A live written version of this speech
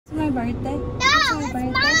birthday? No, It's it's my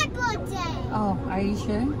my birthday. Oh, are you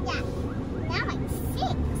sure? Yeah. Now I'm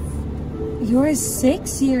 6. You're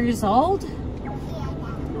 6 years old?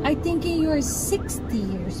 Yeah. I think you're 60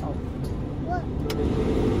 years old. Look.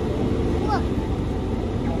 Look.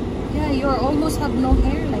 Yeah, you almost have no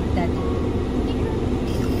hair like that.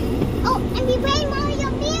 Oh, and we play Mario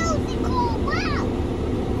Musical. Wow.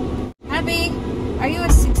 Abby, are you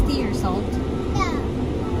 60 years old? Yeah.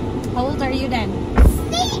 How old are you then?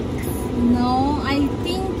 6. No, I'm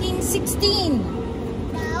thinking 16.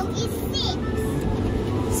 No, it's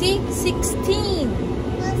 6. See? 16.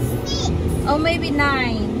 No, 6. Oh, maybe 9.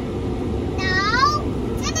 No.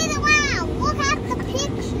 Turn it around. Look at the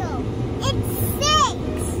picture. It's 6.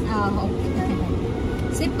 Oh, okay.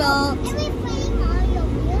 Seatbelt. And we play Mario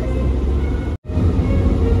Musical.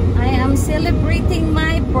 I am celebrating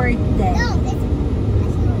my birthday. No, it's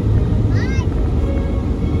my.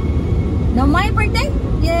 No, my birthday?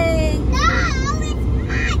 Yay! No, it's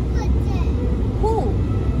my birthday. Who?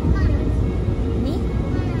 Mine. Me?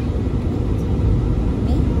 Mine.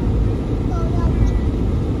 Me?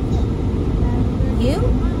 You?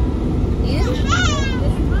 You? Yeah.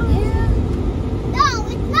 No,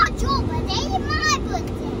 it's not your birthday, it's my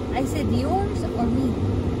birthday. I said yours or me?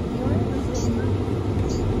 Yours?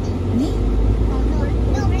 Me?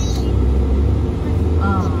 No, me.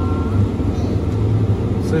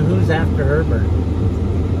 So who's after her birthday?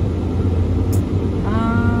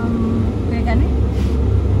 Kuya Gani? I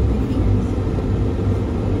think.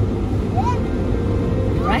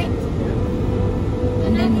 Right?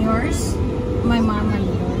 And then yours? My mom and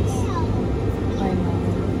yours. My mom.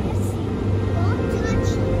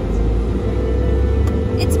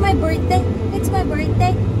 It's my birthday. It's my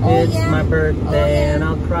birthday. Oh, It's yeah. my birthday, Oh, yeah. and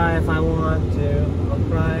I'll cry if I want to. I'll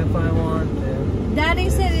cry if I want to. Daddy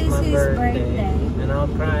said it's my his birthday. and I'll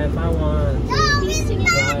cry if I want to. No, it's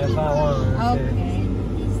Cry if I not. want to. Okay.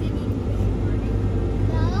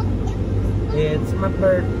 It's my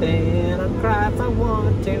birthday, and I'll cry if I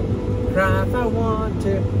want to. Cry if I want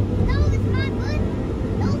to. No, it's my birthday.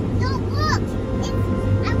 No, look.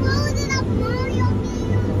 I loaded up Mario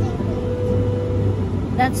Music.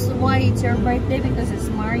 That's why it's your birthday, because it's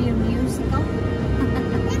Mario Musical.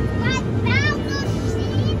 It's my Bowser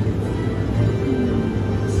sheep.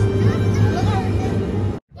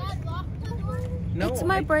 Dad, lock the door. No, It's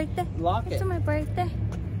my birthday. Lock It's it. my birthday.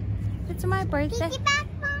 It's my birthday. Piggyback,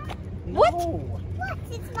 Mom? What? No. What?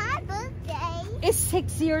 It's my birthday. It's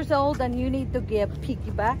 6 years old and you need to give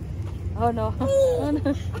piggyback. Oh no. Oh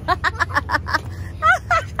no.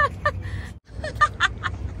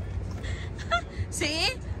 See?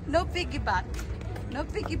 No piggyback. No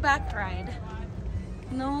piggyback ride.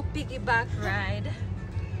 No piggyback ride.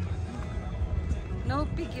 No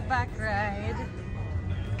piggyback ride.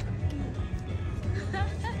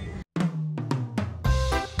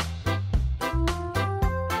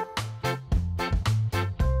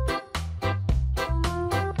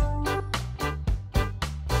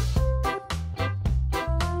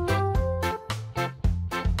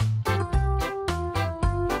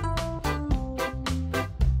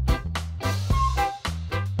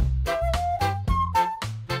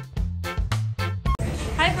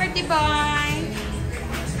 Hi, birthday boy.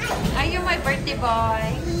 Are you my birthday boy?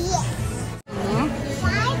 Yes. Hmm?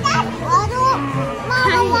 Why that other?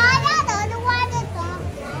 Mama, why that other one is on?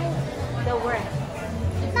 The word.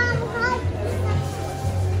 Mom, how?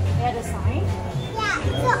 Yeah, the sign. Yeah,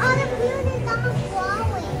 the other beauty's not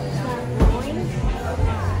flowing.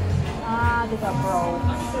 Ah, they got broke.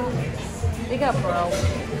 They got broke.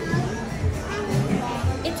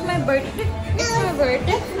 It's my birthday. It's my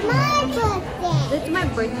birthday. My birthday. It's my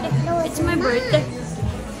birthday. No, It's my birthday.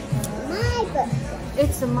 My birthday.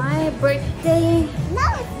 It's my birthday. No,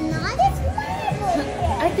 it's not. It's my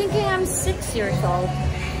birthday. I think I'm 6 years old.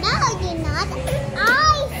 No, you're not.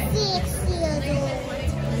 I'm 6 years old.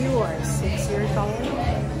 You are 6 years old.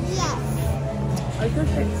 Yes. Are you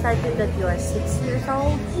so excited that you are 6 years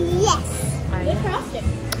old? Yes. Are you?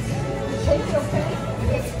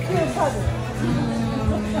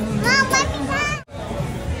 Mom, let me try.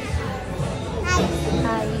 Hi.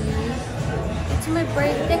 Hi. It's my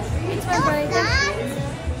birthday. It's my birthday.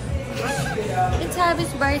 It's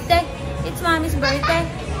Abby's birthday. It's Mommy's birthday.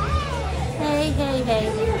 Hey, hey, hey.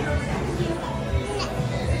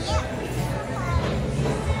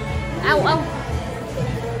 Ow, ow.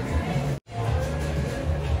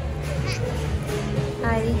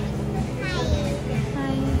 Hi.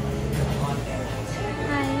 Hi.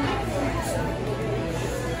 Hi.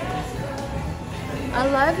 I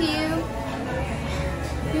love you.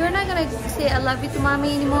 You're not gonna say I love you to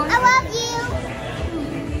Mommy anymore? I love you.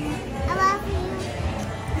 I love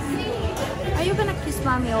you.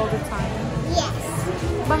 mommy all the time? Yes.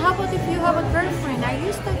 But how about if you have a girlfriend? Are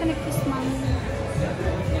you still gonna kiss mommy?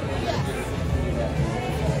 Yes.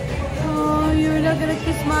 Oh, you're not gonna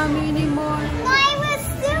kiss mommy anymore. No, I will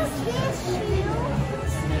still kiss you.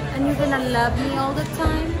 And you're gonna love me all the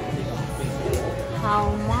time?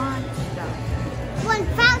 How much?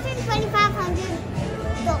 1,2,500.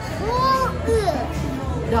 The whole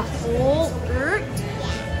earth. The whole earth?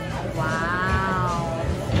 Yeah. Wow.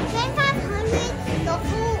 2,500. The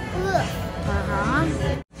whole earth. Uh-huh.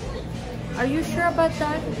 Are you sure about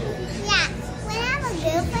that? Yeah. When I have a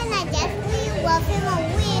girlfriend, I definitely love him a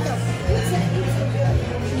little.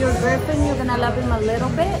 Your girlfriend, you're gonna love him a little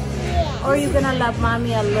bit? Yeah. Or you're gonna love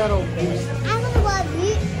mommy a little bit? I'm gonna love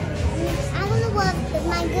you. I'm gonna love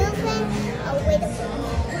my girlfriend a little bit.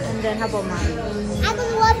 And then how about mommy? I'm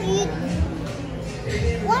gonna love you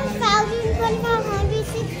 1,000, 2,500,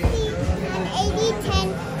 60, and 80, 10,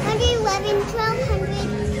 111, 1,200,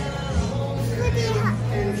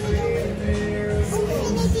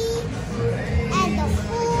 infinity, and the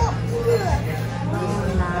whole earth. Oh,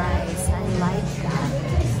 nice. I like that.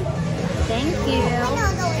 Thank you. No,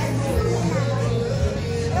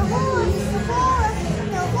 the horse, the horse,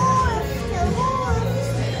 the horse, the horse,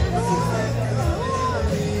 the horse,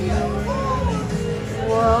 the horse,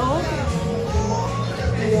 World.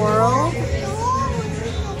 World.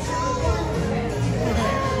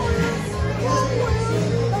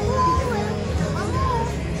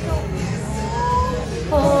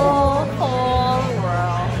 Whole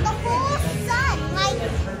world.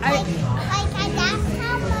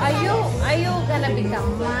 Are you gonna become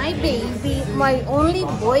my baby, my only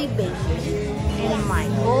boy baby in my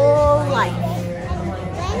whole life?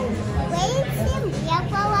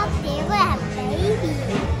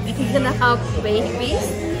 You're gonna have babies?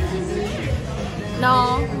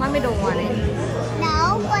 No, mommy don't want it.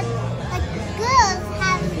 No, but girls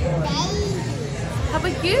have babies. How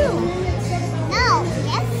about you? No,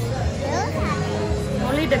 yes, girls have babies.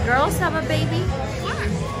 Only the girls have a baby? Yeah.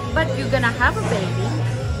 But you're gonna have a baby.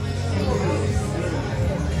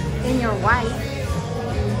 In your wife.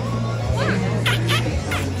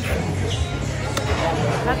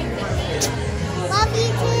 Love you. Love you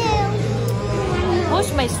too. Who's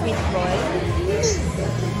my sweet boy? Me.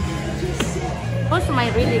 Who's my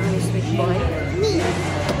really, really sweet boy? Me.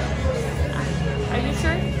 Are you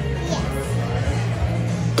sure? Yes.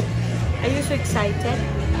 Are you so excited?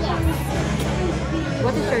 Yes.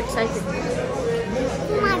 What is your excited for?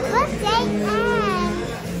 My birthday and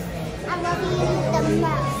I love you the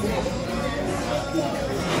most.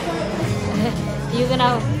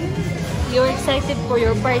 You're excited for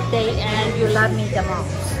your birthday and you love me the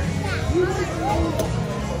most.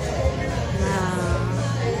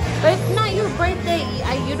 But if not your birthday,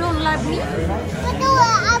 you don't love me? But no,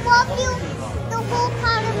 I love you the whole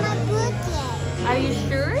part of my birthday. Are you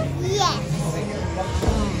sure? Yes.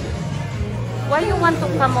 Why you want to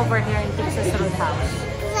come over here in Texas Road House?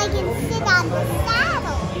 Because I can sit on the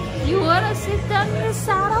saddle. You want to sit down in the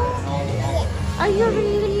saddle? Yes. Are you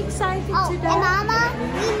really excited Oh, to and that? Mama,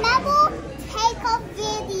 remember, take a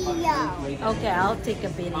video. Okay, I'll take a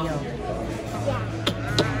video. Yeah.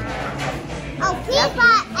 Oh, please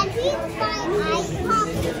buy ice pop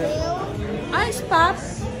too. Ice Pop.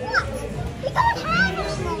 What? We don't have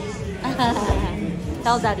it.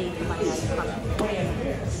 Tell Daddy to buy Ice Pop.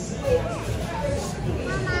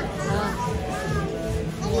 Mama,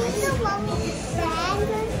 and you the one with the sand.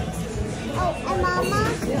 Oh, and Mama,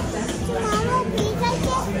 please, I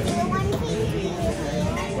just do one thing to you here.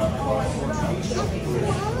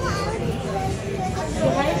 Mama,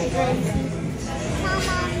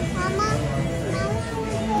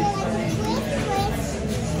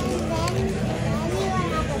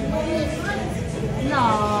 No.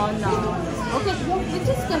 Okay, we're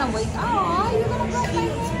just gonna wait. Oh, you're gonna go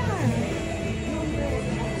later.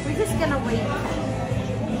 We're just gonna wait.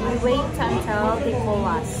 We wait until they call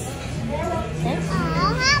us. Okay?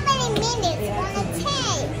 how many minutes will it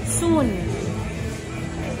take? Soon.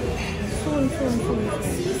 Soon.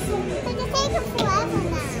 But it's taking forever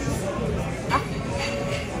now.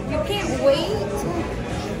 You can't wait.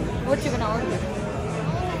 What you gonna order?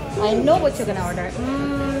 I know what you're gonna order.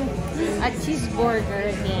 A cheeseburger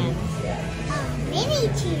again. Mini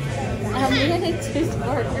cheeseburger. A mini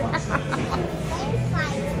cheeseburger.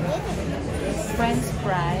 French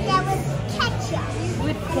fries. That was ketchup.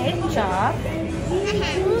 With ketchup.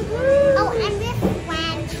 Oh, and with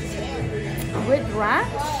ranch too. With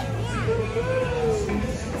ranch?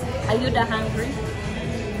 Yeah. Are you that hungry?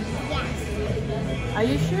 Yes. Are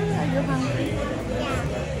you sure? Are you hungry? Yeah.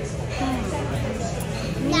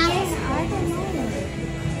 Me, I don't know.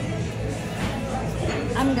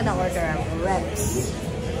 I'm gonna order a Rex.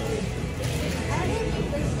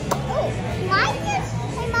 Oh, why is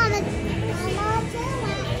hey Mama?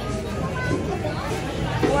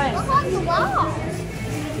 What? Look on the wall.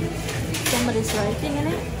 Somebody's writing in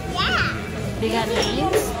it? Yeah. They got names?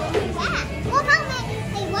 Yeah. Well, Mama,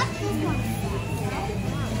 hey, what's this one?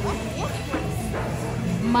 What's this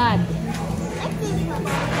one? Mud. What's this one?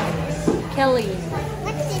 Kelly.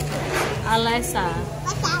 What's this one? Alessa.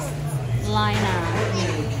 What's that one? Lina.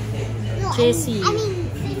 No, Jessie. I mean,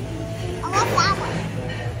 what's that one?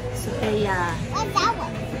 Sophia. What's that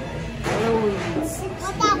one? Louise.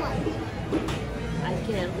 What's that one? I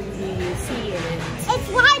can't really see it. It's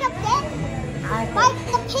right up there. Like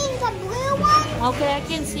the pink and blue one. Okay, I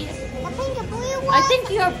can see it. The pink and blue one. I think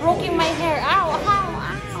you are broken my hair. Ow, ow,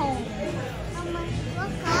 ow. Mama,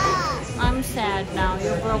 look up. I'm sad now.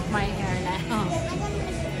 You broke my hair now.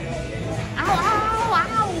 Ow, ow,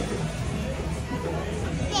 ow.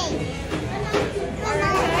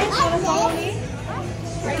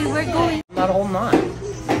 Okay, we're going. I'm not holding on.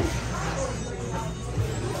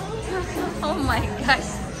 Oh my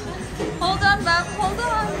gosh. Hold on, Bob. Hold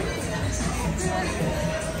on.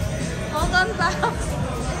 Hold on, Bob.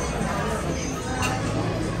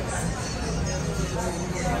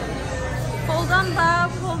 Hold on,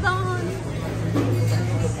 Bob. Hold on.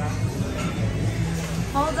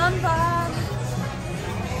 Hold on, Bob.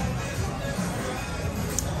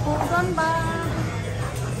 Hold on, Bob.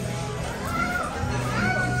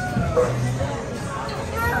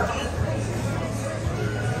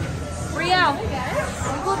 Ria,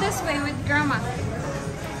 we go this way with Grandma.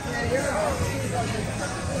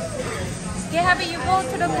 Okay, Happy, you go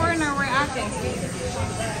to the corner where Ate.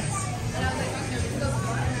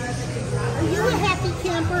 Are you a happy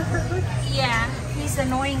camper, Herbert? Yeah, he's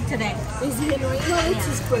annoying today. Is he annoying? No, it's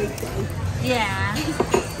his birthday. Yeah.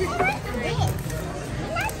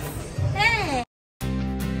 Hey.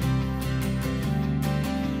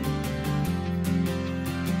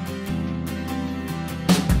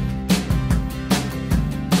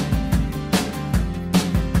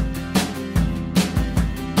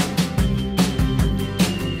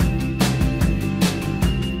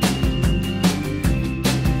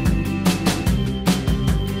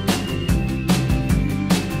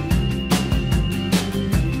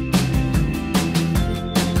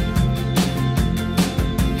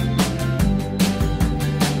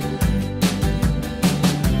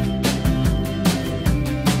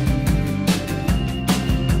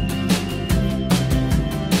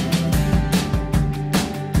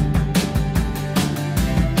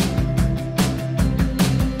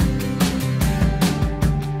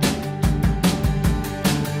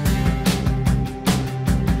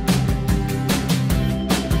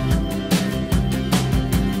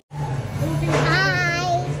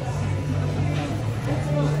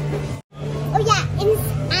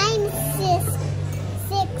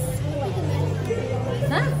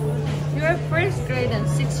 First grade and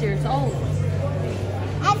 6 years old.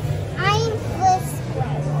 I'm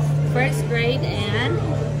First grade and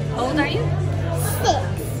how old are you?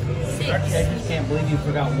 6. I just can't believe you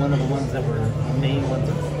forgot one of the ones that were the main ones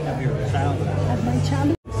of your childhood. Of my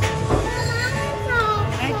childhood.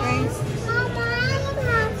 Hi, Grace. Mama, I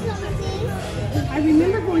have something. I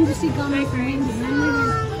remember going to see Gone with the Wind, and then we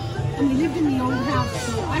went, and we lived in the old house,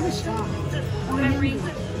 so I was shocked.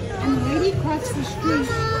 And the lady across the street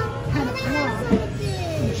had a car,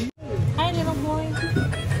 Hi, little boy.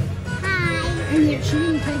 Hi. and yet she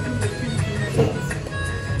didn't take me to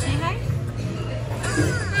Say hi.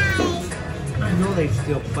 Hi. I know they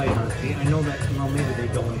still play, Archie. I know that, well, maybe they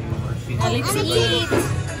don't anymore. Alex, eat.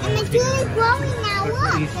 And it's really growing now.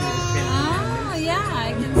 Look. Oh, yeah,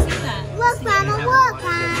 I can see that. Look, Mama, look.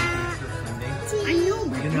 I know,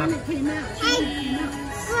 but when it came out, she didn't come out.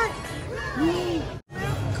 Look.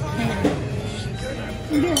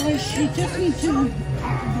 And she took me to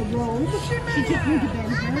the road, she took me to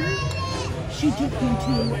Ben-Hur, she took me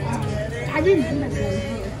to, I remember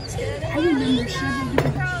Ben-Hur. I remember several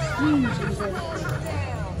different rooms in Ben-Hur.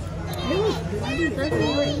 It was bloody.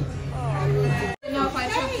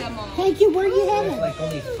 Thank you, where you headed?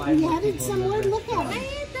 Are you headed somewhere? Look at them.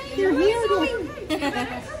 They're here to...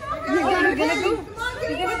 You're gonna go?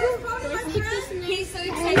 You're gonna go? He's so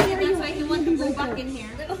excited, that's why he wants to go back in here.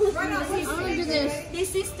 His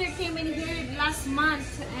sister came in here last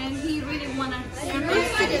month and he really wanna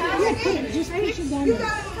Yeah, kid, just push it down there.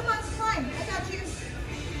 Come on, climb. I got you.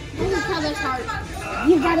 Look how this hard.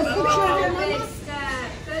 You got a picture of it, Mama?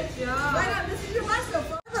 Good job. Right up. This is your muscle.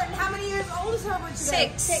 Herbert, how many years old is Herbert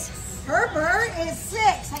today? 6. Herbert is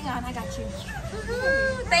 6. Hang on, I got you.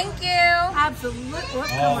 Woohoo! Thank you. Absolutely. Oh,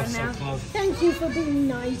 come Oh, on so now. close. Thank you for being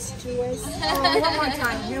nice to us. Oh, one more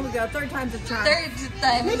time. Here we go. Third time's a charm. Third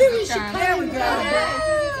time. Maybe we should charm. There we go.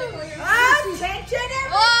 Attention,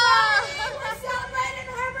 everyone! Oh! We're celebrating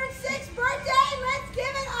Herbert's 6th birthday. Let's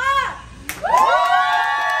give it up!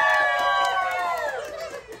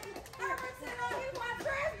 Herbert said all he wants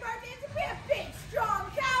for his birthday is to be a big, strong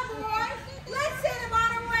cowboy. Let's send him on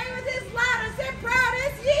our way with his loudest and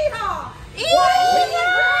proudest yeehaw!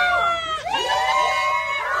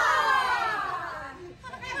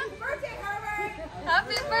 Happy birthday, Herbert!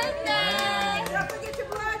 Happy birthday! Don't forget to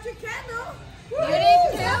blow out your candle. You need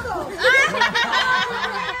to.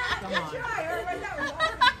 Good try, Herbert. That was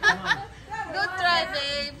awesome. Good try,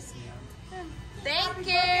 babes. Thank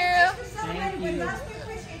you. Thanks for celebrating with us. We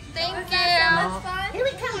appreciate you. Thank you. Here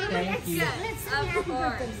we come. Thank you. Let's sing Of happy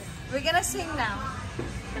course. birthday. We're gonna sing now.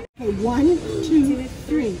 Okay, 1, 2,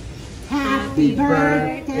 3. Happy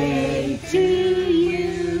birthday to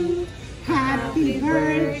you. Happy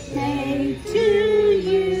birthday to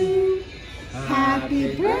you.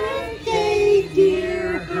 Happy birthday,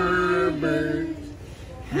 dear Herbert.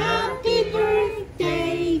 Happy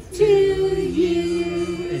birthday to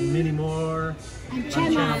you. And many more. And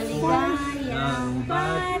Maligayang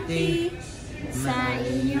bati sa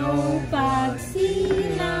inyong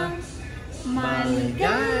pagsilang.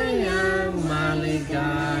 Maligayang,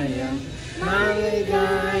 maligayang,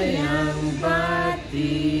 maligayang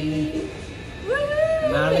bati.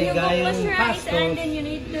 Maligayang Pasko. And then you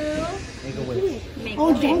need to Make a wish. make Oh,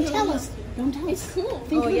 a wish. don't tell us. Don't tell us. Oh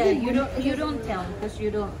Think of yeah, it. you don't tell because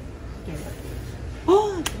you don't get it.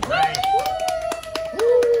 Oh,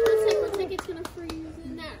 Looks like it's gonna freeze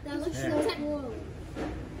in that. That looks so cool.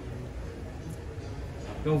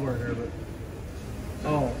 Go for it, Herbert.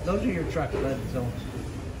 Oh, those are your truck red zones.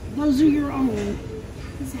 those are your own.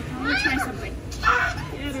 I'm gonna try something. Get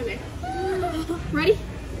out of there. Ready?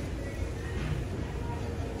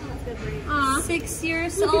 Aw. 6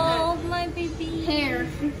 years Look at that. old, my baby. Hair.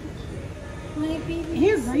 My baby.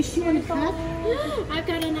 Here, Grace, you want to cut? I've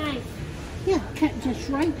got a knife. Yeah, cut just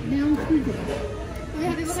right down through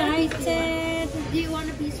there. Excited. Do you want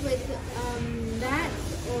a piece with that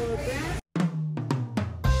or grass?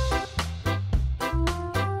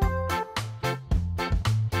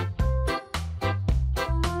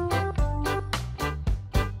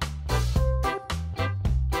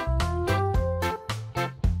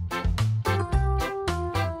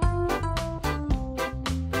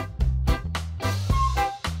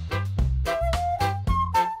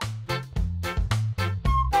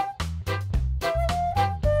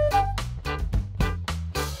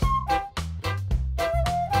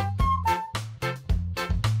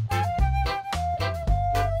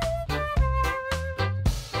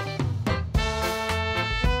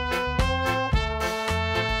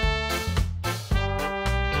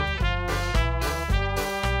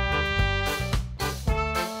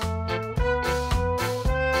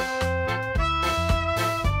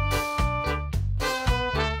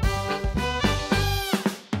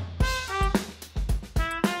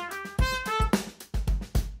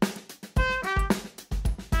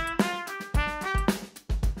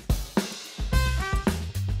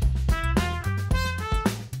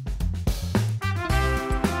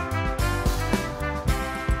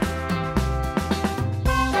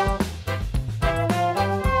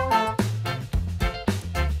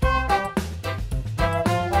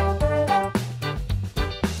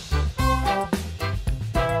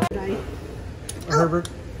 Herbert,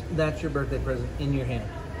 that's your birthday present in your hand.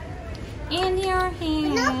 In your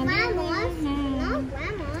hand. Not grandma's. Not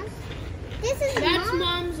grandma's. This is That's Mom.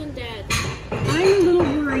 mom's and dad's. I'm a little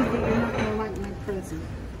worried that you're not going to like my present.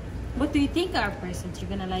 What do you think our present? You're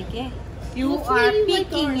gonna like it? You Hopefully are you like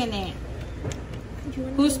peeking ours. in it. Do you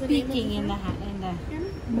wanna Who's know the name of peeking the in the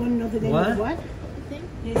thing? Want to know the name What? of what?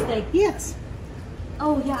 It's like, Yes.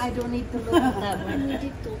 oh yeah, I don't need to look at that And we one.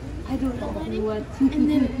 did gold. I don't know what And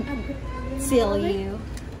then seal you.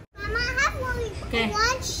 Mama, I have one, Okay.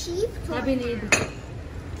 one sheep. I believe.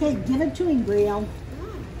 Okay, give it to him, Brielle.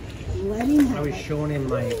 Let him I have was it. showing him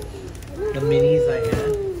the minis I had,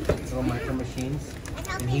 little micro machines,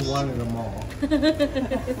 and he wanted them all.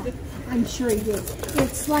 I'm sure he did.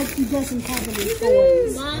 It's like he doesn't have any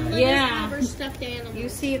toys. Mom let Yeah. us have her stuffed animal. You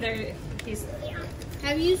see there, he's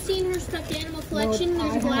Have you seen her stuffed animal collection? No, I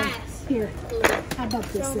There's haven't. glass. Here, how about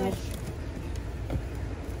this, love?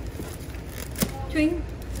 twing.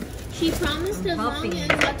 She promised as long Helping. as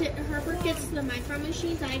Herbert gets the micro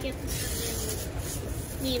machines, I get the stuffed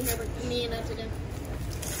animal. Me and Herbert, me and Elton.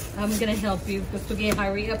 I'm gonna help you because to get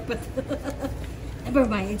hurry up. But never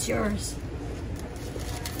mind, it's yours.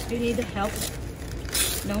 You need help.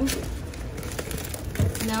 No?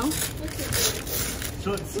 No?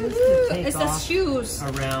 So it says to take It's the off shoes.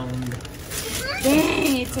 around.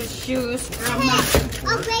 Dang, it's a shoes, Grandma.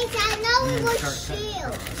 Okay, so I know it was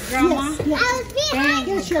shoes. Grandma? Yes, yes. I was being Dang.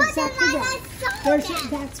 Yes, you're exactly right. There's,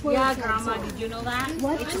 that's where Yeah, it's at. Grandma, did you know that?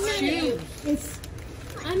 What? It's a shoe. It's,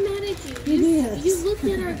 I'm mad at you. it is. You looked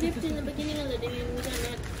at our gift in the beginning of the day and we got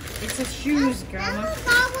mad. It's a shoes, Grandma.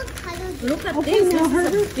 Grandma. Look at Okay, this. now, This is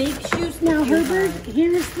Herbert. a big shoes. Now, that you Herbert, have.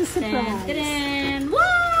 here's the Dun, surprise. dun, dun.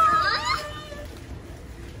 What?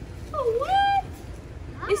 Oh,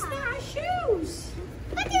 what? It's not shoes.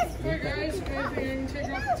 What is You guys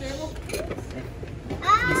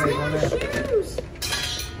Ah, wanna- Shoes.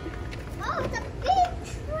 oh, it's a big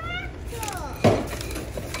tractor.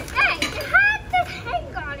 Hey, it has the head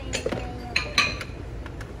guard in there.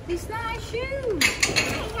 It's not shoes.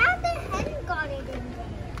 It has the head guard in there.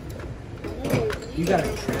 You got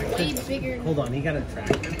a tractor? Way bigger. Hold on, you got a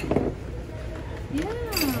tractor? Yeah.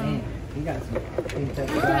 Man, you got some things that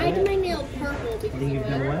I dyed my nail purple I because think you've of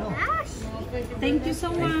done that. well. Gosh. Thank you so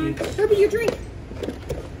Thank you. much. Herbert, your drink.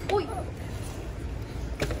 Oi.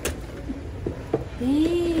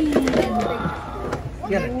 Dang.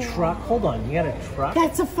 You got a truck? Hold on, you got a truck?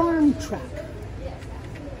 That's a farm truck.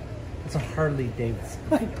 It's a Harley Davidson.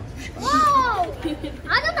 Whoa! I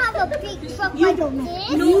don't have a big truck You like don't know.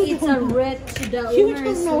 this. No, You it's a don't know. rich. The You owner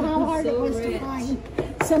is don't know how hard it so was to rich. find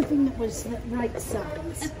something that was the right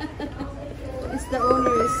size. It's the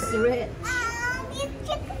owner is rich. This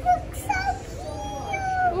chicken looks so cute.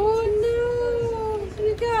 Oh no!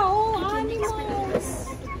 You got all animals.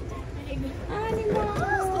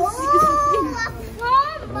 Animals. Oh,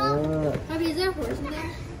 a farm. Bobby, is there a horse in there?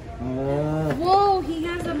 Whoa! He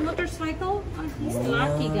has a motorcycle. Oh, he's a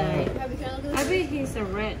lucky guy. Bobby, can I look at I this? bet he's a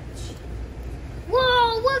rich.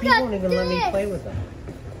 Whoa, look You at won't even let me this. play with them.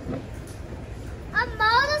 A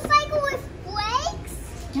motorcycle with brakes?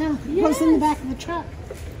 Yeah, it goes in the back of the truck.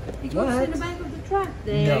 He goes What? in the back of the truck.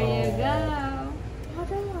 There No. you go.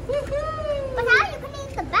 Woohoo! But how you put it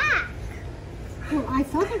in the back? Oh, I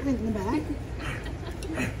thought it went in the back.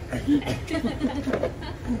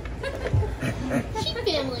 Sheep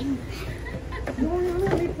family. You won't even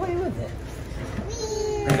let me play with it.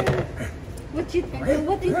 What do you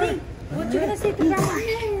think? What you gonna say to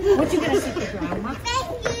grandma? What you gonna say to grandma?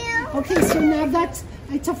 Thank you. Okay, so now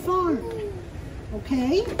it's a farm.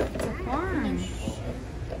 Okay? It's a farm.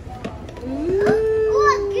 Oh,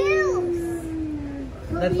 a goose.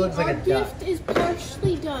 That looks like Our a duck. gift is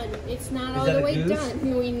partially done. It's not all that the a way goose?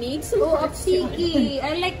 done. We need some Oh, a parts to it. piggy.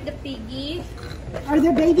 I like the piggy. Are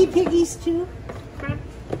there baby piggies too?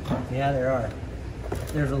 Yeah, there are.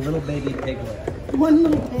 There's a little baby piglet. One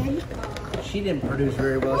little pig? She didn't produce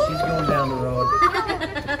very well. She's going down the road.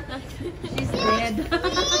 She's dead.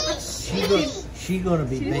 She's gonna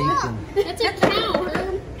be bacon. That's a cow,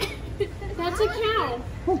 Herb. That's a cow.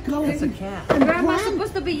 Oh, God. It's a cat. I'm Grandma's glad,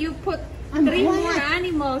 supposed to be you put I'm 3 glad. more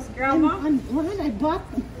animals, Grandma. I'm glad I bought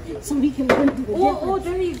them so he can learn the Oh, difference.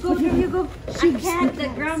 there you go, there you go. Sheep, A cat sheep, that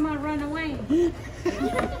cats. grandma run away.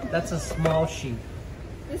 That's a small sheep.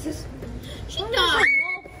 This is sheepdog.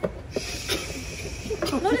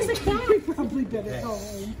 Notice the cat. We probably better go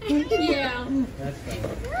home. Yeah. That's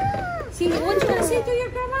fine. See, what you gonna say to your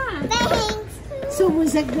grandma? Thanks. So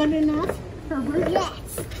was that good enough, Herbert? Yes.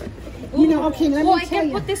 You know, okay, let Oh, me I tell can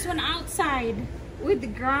you. put this one outside with the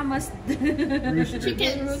grandma's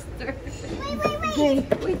Chickens. rooster. Hey,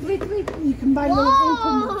 Wait. you can buy little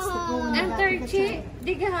implements that go in the And back they're of the cheap. truck.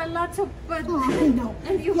 They got lots of Oh, I know.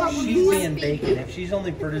 and you Yeah, have She's being bacon. If she's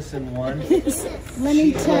only producing one, Let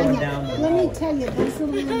me She's tell going you. down the Let me road. tell you, those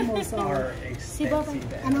little animals are. are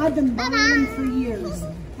expensive. And I've been buying them for years.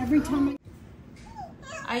 Every time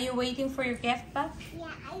Are you waiting for your gift back? Yeah,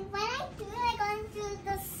 when I do it, I go into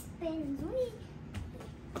the spin wheel.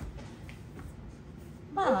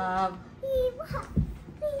 Bob.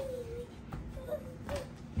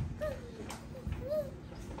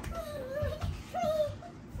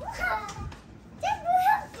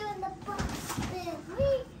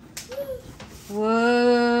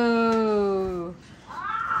 Whoa.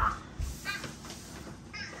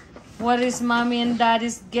 What is mommy and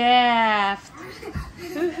daddy's gift?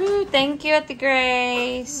 Woohoo. Thank you, Ate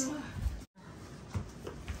Grace.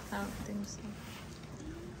 I don't think so.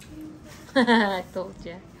 I told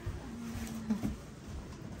you.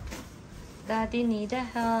 Daddy need a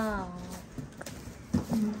help.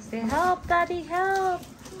 Say help, Daddy, help.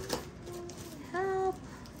 Help.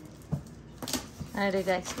 Alright,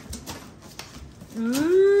 guys. Ooh,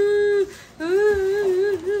 ooh,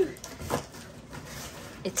 ooh, ooh.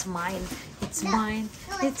 It's mine. It's mine.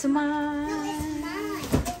 It's mine.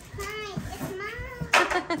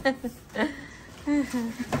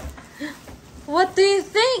 What do you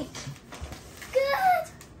think? Good.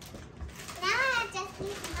 Now I just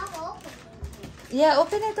need to have open it. Yeah,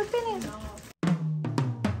 open it, open it.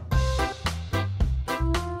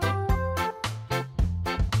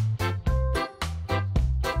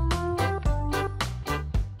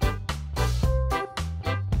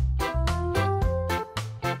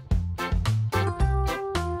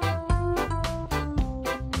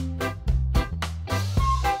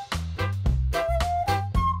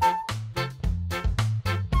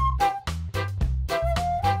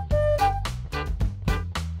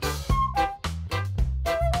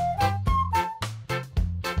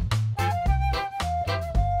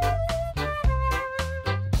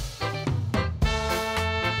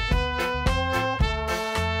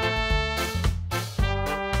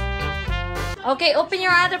 Okay, open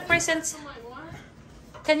your other presents.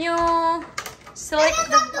 Can you select I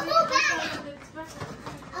got the whole bag.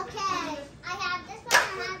 Okay. I have this one.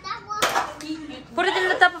 I have that one. Put it in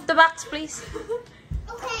the top of the box, please.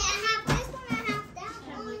 Okay, I have this one. I have that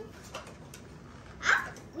one.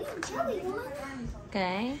 Ah, green cherry one.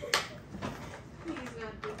 Okay. I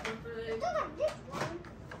still got this one.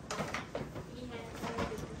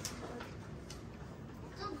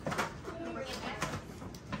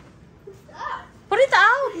 Put it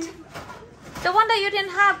out. The one that you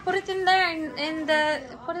didn't have, put it in there.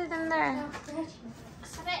 Put it in there.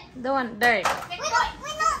 The one there. Wait, no.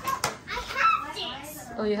 I have this.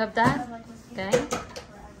 Oh, you have that? Okay.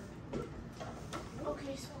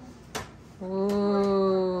 Okay, so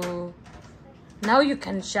Ooh. Now you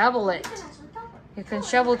can shovel it. You can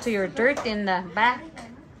shovel to your dirt in the back.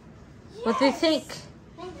 What do you think?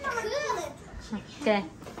 Good. Okay.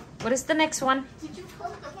 What is the next one?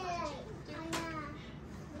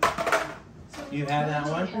 You have that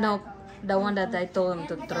one? No, the one that I told him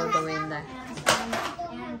to throw away in there.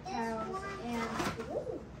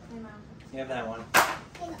 You have that one.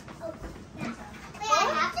 Wait, I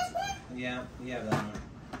have this one? Yeah, you have that one.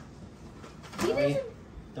 he doesn't.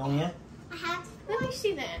 Don't you? I have this Let one. me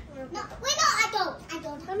see that. No, wait, no, I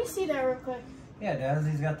don't. Let me see that real quick. Yeah, it does.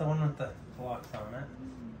 He's got the one with the blocks on it.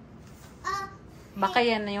 Baka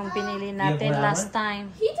yan na yung binili natin last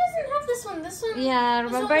time. He doesn't have this one. This one. Yeah,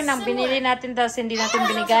 remember This nang one's binili similar. natin tapos hindi natin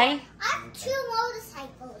binigay? I have two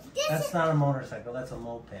motorcycles. This That's is, not a motorcycle. That's a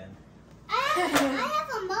moped. I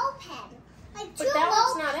have a moped. Like two But that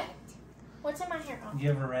one's mopeds. not it. What's in my hair? Oh. You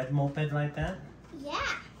have a red moped like that? Yeah.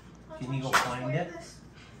 Can you go find it?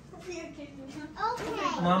 Okay.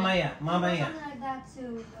 Mama, yeah. Mama, yeah.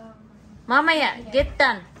 Mamaya, get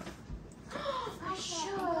done. I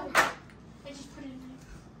should. I just put it in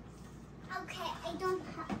there. Okay, I don't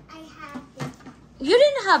have. I have this. You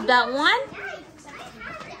didn't have that one. Nice. I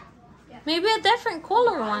have that one. Maybe a different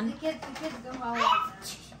color one. I have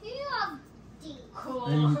two of these.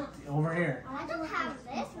 Then over here. I don't have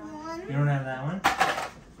this one. You don't have that one?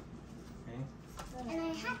 Okay. And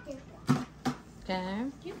I have this one. Okay.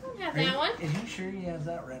 You don't have Are that one. Is you sure he has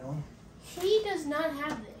that red one? He does not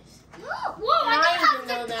have this. No. Whoa, I I don't even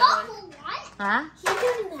know have the that purple one. Huh? He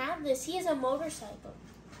doesn't have this. He has a motorcycle.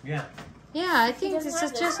 Yeah. Yeah, I think doesn't this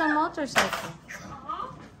have is just a motorcycle.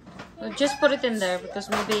 Well, just put it in there because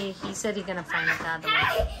maybe he said he's gonna find it otherwise.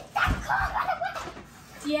 Hey, that car.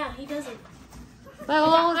 Yeah, he doesn't.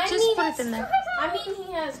 Well, I just mean, put it in there. I mean,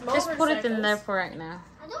 he has motorcycles. Just put it in there for right now.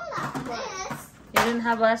 I don't have this. You didn't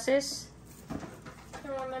have buses? I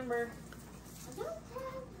don't remember. I don't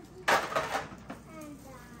have. And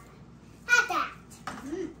have that.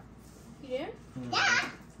 You do? Yeah.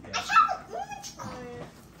 I have an orange car.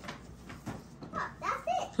 Oh, that's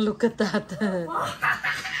it. Look at that.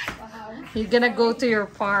 You're gonna go to your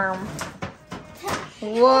farm.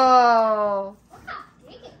 Whoa. Look how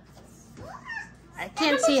big it is. I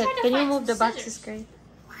can't see it. Can you move the boxes, Grace?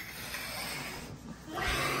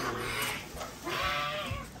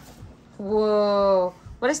 Whoa.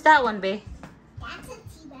 What is that one, babe? That's a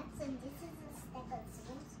T-Rex and this is a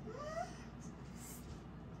Stegosaurus.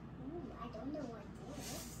 Ooh, I don't know what this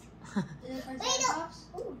is. Wait,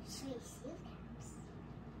 no. Ooh, sweet seal caps.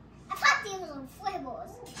 I thought these were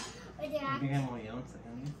flibbles. But they're actually... Bigyan mo yun sa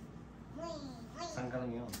kanya. Saan ka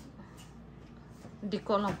lang yun? Hindi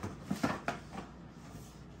ko alam.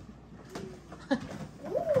 Ooh,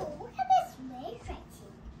 look at this matrix.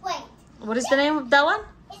 Wait, What is the name of that one?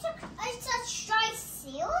 it's a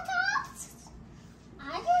Triceratops?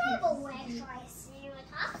 I don't have a wet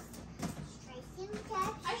Triceratops.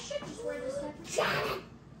 Triceratops. I should just wear this one.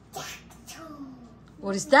 Pterodactyl.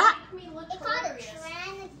 What is that? Me look It's called a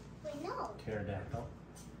hilarious. wait, no. Pterodactyl.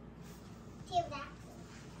 Pterodactyl.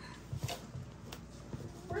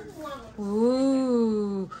 Where's the long one?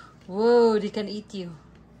 Ooh. Whoa, they can eat you.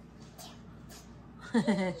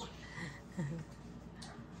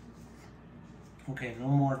 Okay, no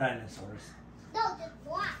more dinosaurs. No, just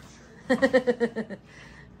watch.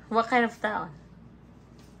 What kind of town?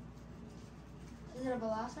 Is it a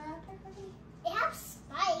velociraptor? It has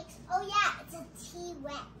spikes. Oh yeah, it's a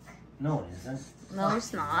T-Rex. No, it isn't. No,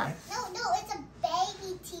 it's not. No, it's a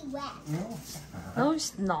baby T-Rex. No. No,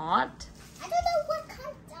 it's not. I don't know what kind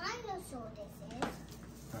of dinosaur this is.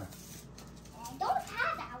 Huh. I don't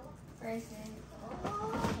have that one. Where is it?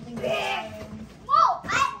 Oh. I think it's Whoa,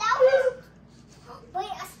 that was... Wait,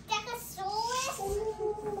 a Stegosaurus?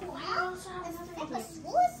 Wow, a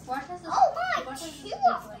Stegosaurus? Oh my, two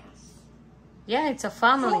of them. Yeah, it's a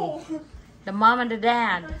family. The mom and the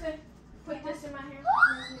dad. Put this in my hair.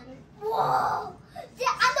 Whoa!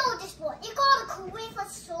 I know this one. It's called a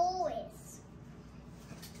Coryphosaurus.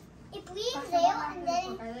 It breathes air and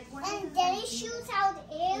then it shoots out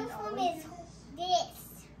air from its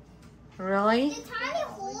this. Really? The tiny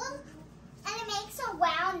hole and it makes a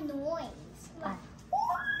round noise.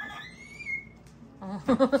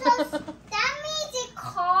 So that means it's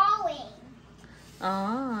calling.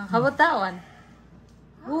 Ah, how about that one?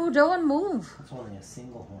 Ooh, that one move. It's only a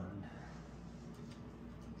single horn.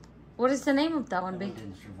 What is the name of that That one, one babe?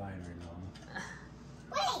 didn't survive very long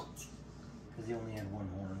Wait, because he only had one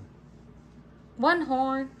horn. One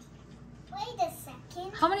horn. wait a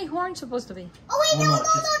second. How many horns supposed to be? Oh wait, Well, no, no, no,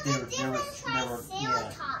 just no, there- the there different was- there were-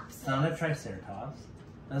 Triceratops. It's not a triceratops.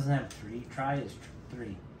 It doesn't have three. Tri is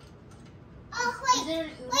three. Oh wait, there an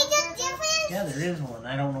wait, the different. Yeah, there is one.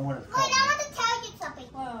 I don't know what it's Wait, called. I want to tell you something.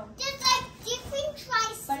 Whoa. There's like different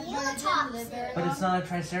Triceratops. But it's not a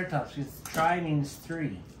triceratops. Because tri means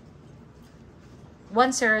three. One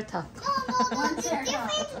ceratops. No, the different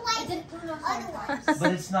like other ones.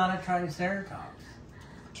 But it's not a triceratops.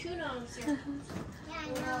 Yeah, I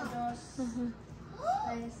know.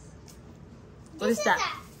 What is that?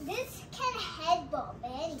 This can headbutt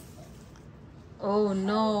anything. Oh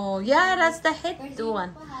no. Yeah, that's the head one.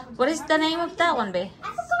 What is the name of that one, babe? I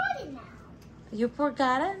forgot it now. You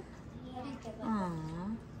forgot it?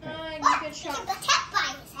 Aww. Look, you can protect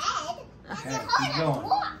by his head. That's Okay, a keep hard going.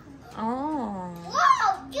 one. Oh.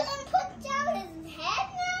 Whoa, you can put down his head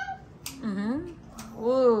now? Mm-hmm.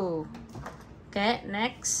 Whoa. Okay,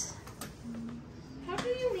 next. How do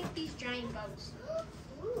you make these giant boats?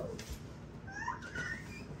 Ooh.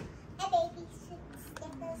 A baby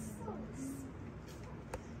Stegosaurus.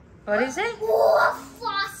 What is it? Ooh, a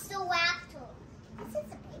Velociraptor. This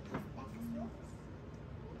is a baby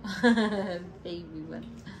Stegosaurus. Baby one.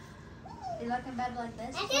 They look in bed like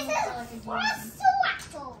this. And this is a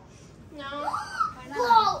Velociraptor. No.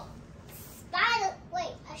 Whoa! Spider,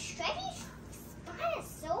 wait, a stripy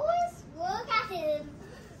Spinosaurus? Look at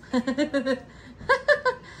him.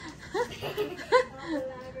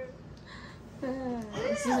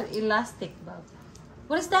 This is an elastic bulb.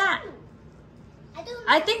 What is that? I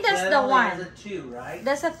I think that's the only has one. a two, right?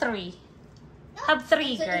 That's a 3. Have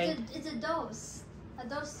 3, grade. It's a dose. A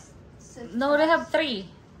dose. No, they have 3.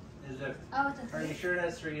 Is it? Oh, it's a Are you sure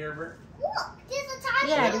that's three, Herbert? Look, there's a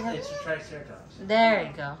tiny Yeah, one. they have- It's a triceratops. There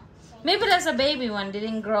you go. Maybe that's a baby one.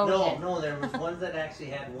 Didn't grow No, yet. no, there was ones that actually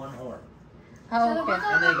had one horn. Oh, okay.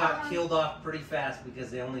 And they got killed off pretty fast because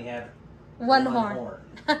they only had One horn.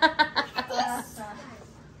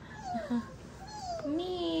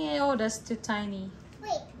 Me, oh, that's too tiny.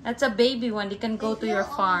 Wait, That's a baby one. They can go to your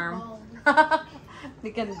farm.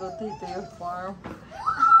 They can go to your farm.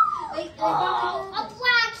 oh, a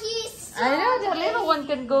Brachiosaurus. I know the little one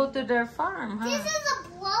can go to their farm, This huh? is a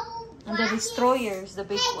blubble And the destroyers, the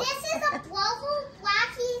big Hey, one. this is a blubble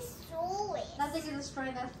Brachiosaurus. Nothing can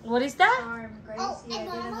destroy that What is that? farm, Gracie. Oh, I and did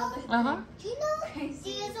Mama? another Uh-huh. thing. Do you know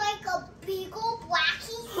Crazy. there's like a big old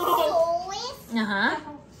Brachiosaurus? Uh-huh.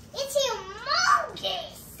 It's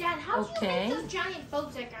humongous. Dad, how do Okay. you make those giant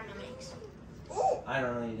boats that Grandma makes? Ooh, I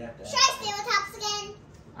don't know. You'd have to. Triceratops again.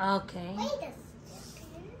 Okay. Wait a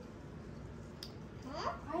second.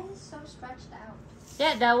 Huh? Why is it so stretched out?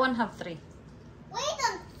 Yeah, that one have 3. Wait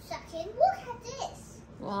a second. Look at this.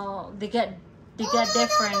 Well, they get No,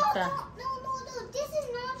 different. No. This is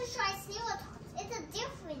not a Triceratops. It's a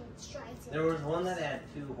different Triceratops. There was one that had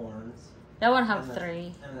two horns. That one have and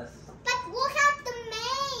 3. And the, But look at the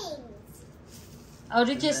manes. Oh,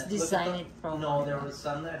 they and just the- look at design the- it from No, there was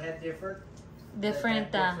some that had different.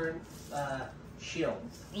 different. That had different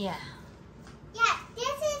shields. Yeah. Yeah, this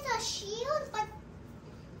is a shield, but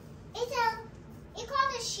it's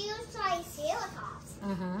called a shield Triceratops.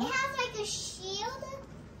 Mm-hmm. It has like a shield.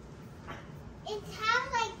 It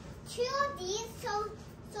has like 2 of these,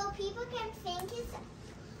 so people can think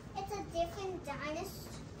it's a different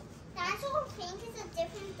dinosaur. Dinosaur Pink is a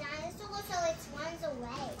different dinosaur, so it runs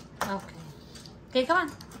away. Okay. Okay, come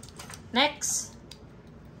on. Next.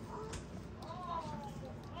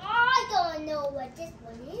 I don't know what this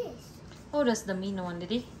one is. Oh, that's the mean one, did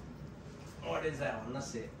he? What is that one? Let's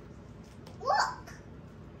see. Look.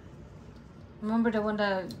 Remember the one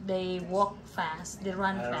that they walk fast, they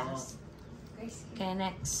run I don't know. fast. Okay,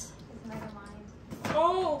 next.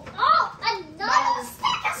 Oh! Oh, another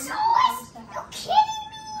Stegosaurus! You're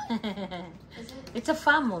kidding me? It's a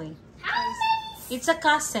family. How many? It's a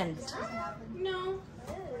cousin. No.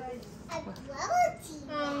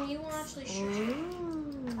 Ability. You will actually shoot.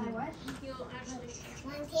 Ooh. You'll actually shoot.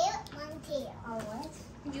 One tail, one tail.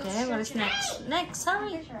 You'll Okay, what is shoot it. next? Next,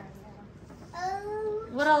 hurry. Oh.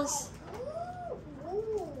 What else?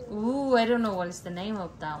 Ooh. Ooh, I don't know what is the name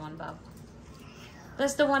of that one, Bob.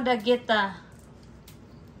 That's the one that get the...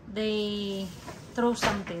 They throw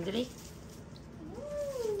something, did he?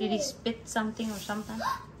 Did he spit something or something?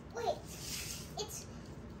 Wait. It's.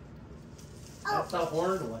 That's the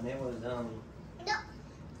horned one. It was No. It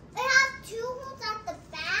has two holes at the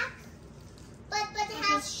back, but it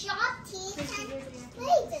has sharp teeth. And,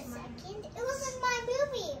 wait a second. It was in my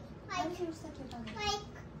movie. Like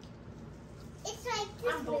it's like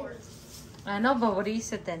this I'm bored. I know, but what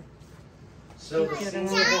is it then? So the movie.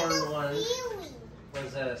 single Like horned one Kiwi.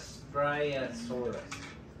 was a Stryosaurus.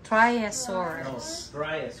 Triasaurus. No,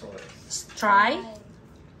 Stryosaurus Stry?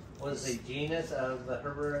 was a genus of the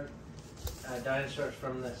herbivore dinosaurs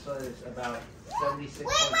from the soils about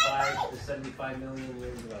 76.5 to 75 million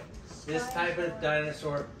years ago. This type of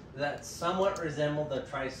dinosaur that somewhat resembled the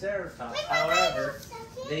Triceratops. However,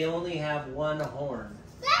 they only have one horn.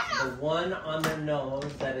 The one on their nose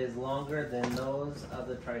that is longer than those of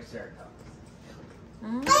the Triceratops.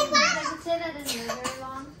 Mm. Does it say that it's very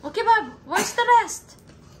long? Okay, Bob. Where's the rest?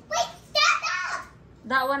 Wait, stop!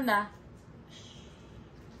 That one, da.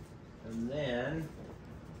 And then,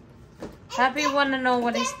 Happy wanna know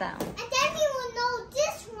what is that one. And then you will know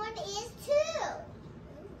this one is too.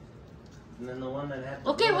 and then the one that had the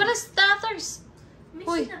Okay, what is the others? Let me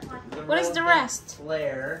Wait. see that one. What is the real big rest?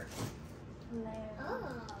 Flare.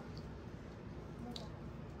 Oh.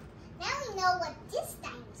 Now we know what this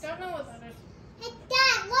dinosaur. Don't know what that is. Hey,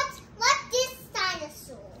 Dad, what's this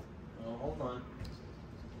dinosaur? Oh, hold on.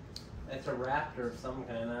 It's a raptor of some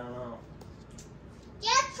kind. I don't know.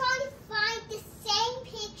 Just trying to find the same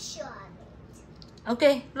picture of it.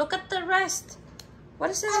 Okay, look at the rest. What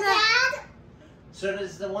is in Oh, that? Dad, So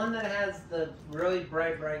does the one that has the really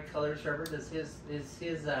bright colors, Trevor, does his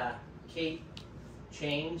cape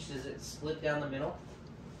change? Does it split down the middle?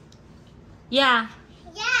 Yeah.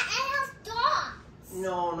 yeah, it has dots.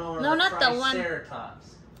 No, No, not the one.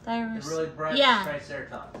 Triceratops. The Tyrus. really bright Yeah.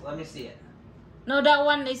 Triceratops. Let me see it. No, that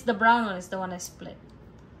one is the brown one. Is the one I split.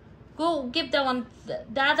 Go give that one. The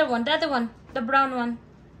other one. The other one. The brown one.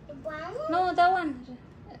 The brown one? No, that one.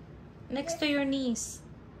 Next to your knees.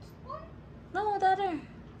 No, the other.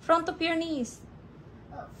 Front of your knees.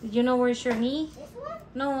 Oh. You know where's your knee? This one?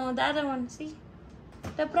 No, the other one. See?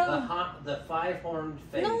 The brown. The five-horned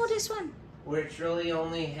face, No, this one. which really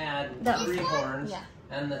only had The- 3 horns, Yeah.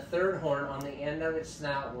 and the third horn on the end of its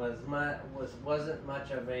snout wasn't much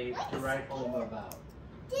of a to write home about.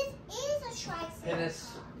 This is a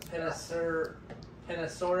triceratops.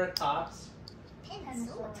 Penosauratops.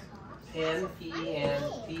 Penosauratops. Pen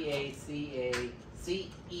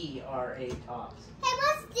P-N-P-A-C-A-C-E-R-A-tops. Hey,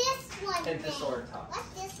 what's this one? then? Pentasauratops. What's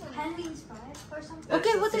this one? Pen means 5 or something? That's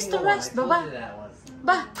Okay, the what is the single rest, one. I told Baba? you that one.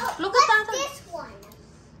 Ba, Oh, look what's at that one. this one?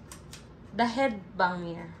 The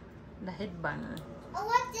headbanger. The headbanger. Oh,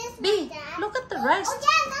 what's this B, one, Dad? look at the Oh, rest. yeah,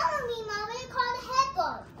 that one we called a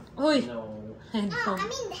headbug. Oi. No. No, I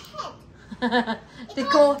mean the head. They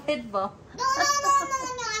call headball. No, I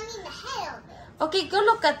mean the head of it. Okay, go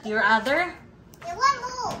look at your other. There one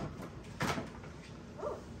more.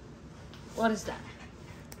 What is that?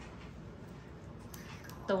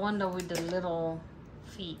 The one that with the little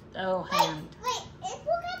feet. Oh, hand. Wait,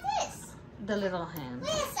 look at this. The little hand. Wait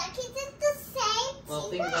a second, it's the same Well,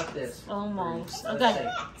 think about this. Almost. Let's Okay. say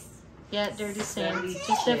T-Rex. Yeah, they're the same.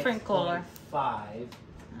 Just different color. 76.5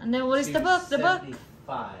 And then what is the to book? The book.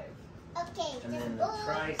 75. Okay, And the then the book.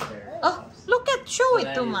 Triceratops. Oh, look at. Show So it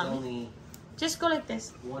that to is mommy. only Just go like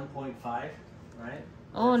this. 1.5, right?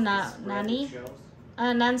 Oh, That's the spread it Nani. shows.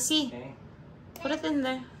 Nancy. Okay. Put it in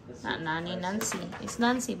there. Let's Not see. Nani, Nancy. It's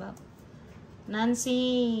Nancy, Bob.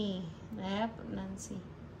 Nancy. Yep, Nancy.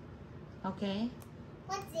 Okay.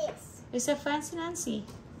 What's this? It's a fancy Nancy.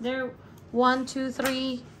 There, 1, 2,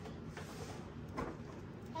 3.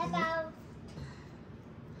 How about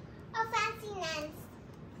a fancy Nancy?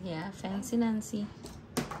 Yeah, fancy Nancy.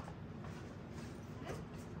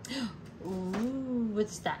 Ooh,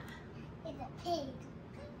 what's that? It's a pig.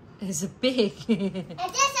 It's a pig.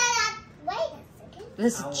 And just wait a second.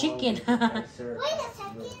 That's How a long chicken. did the Triceratops Wait a live?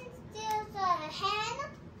 second. There's a hen,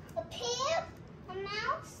 a pig, a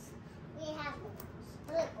mouse. We have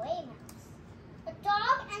the mouse. A gray mouse. A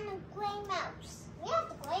dog and a gray mouse. We have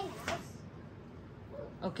the gray mouse.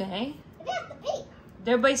 Okay. We have the pig.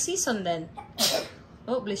 They're by season then.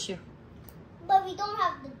 Oh, bless you. But we don't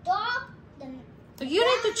have the dog, the You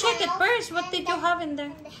need to check it first. What did you have in there?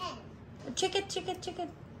 and the hen. Check it, check it, check it.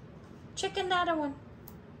 Check the other one.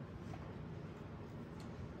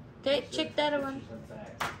 Okay, check the other one. Fun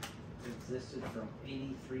fact. It existed from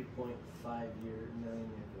 83.5 million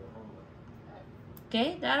years ago.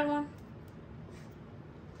 Okay, the other one.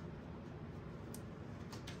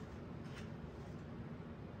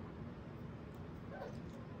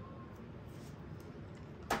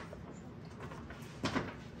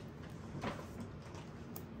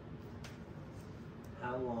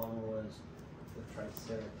 How long was the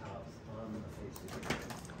Triceratops on the face of the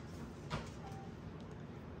earth?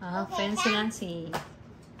 Ah, Fancy Nancy.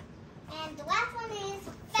 And the last one is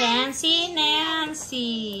Fancy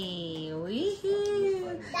Nancy.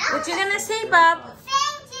 Woohoo. That What you was- gonna say, Bob? Thank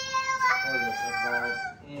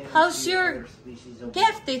you. How's your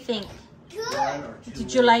gift, do you think? Good.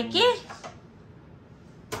 Did you like it?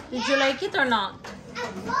 Did you like it or not? I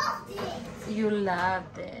loved it. You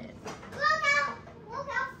loved it.